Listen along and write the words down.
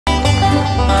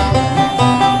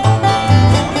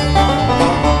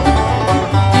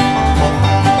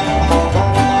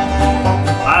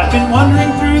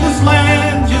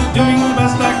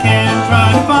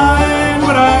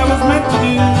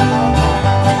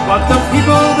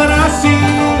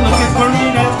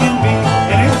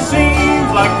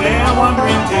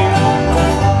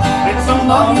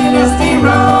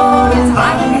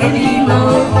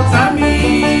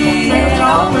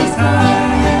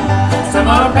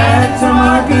some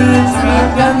are good, some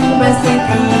have done the best they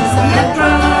could, some have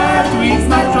tried to ease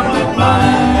my troubled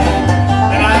mind.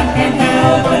 And I can't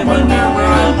help but wonder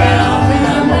where I'm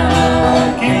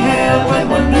bound. Can't help but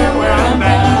wonder where I'm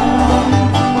bound.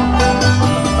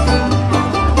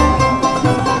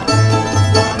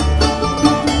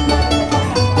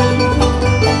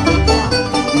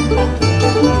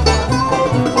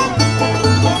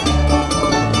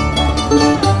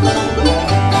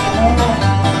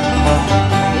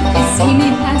 See me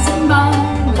passing by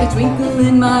with a twinkle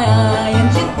in my eye, and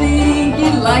you think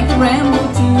you'd like to ramble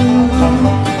too.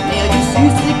 Nail your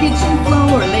shoes to the kitchen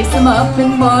floor, lace them up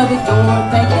and bar the door.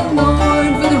 Thank the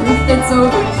Lord for the roof that's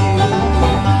over you.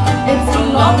 It's a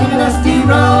long and dusty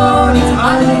road, it's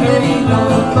hard and heavy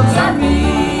load. Folks I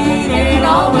meet ain't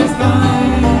always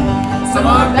kind. Some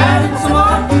are bad and some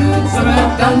are good, some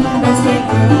have done the best they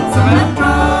could, some have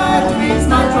tried to ease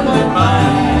my troubled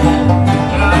mind.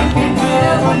 And I can't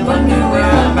help but wonder where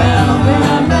I'm bound, where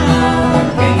I'm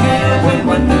bound. Can't help but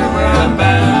wonder where I'm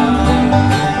bound.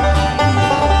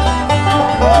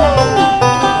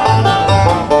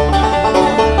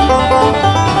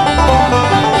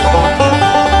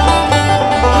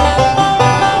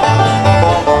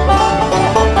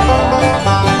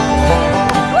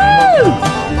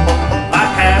 I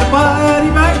had a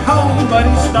buddy back home, but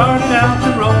he started out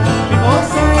to roam. People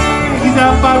say he's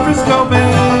out by Frisco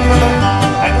Bay.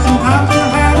 And sometimes I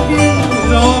had a view,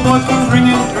 his old voice comes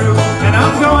ringing through, and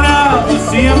I'm going out to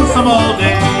see him some old day.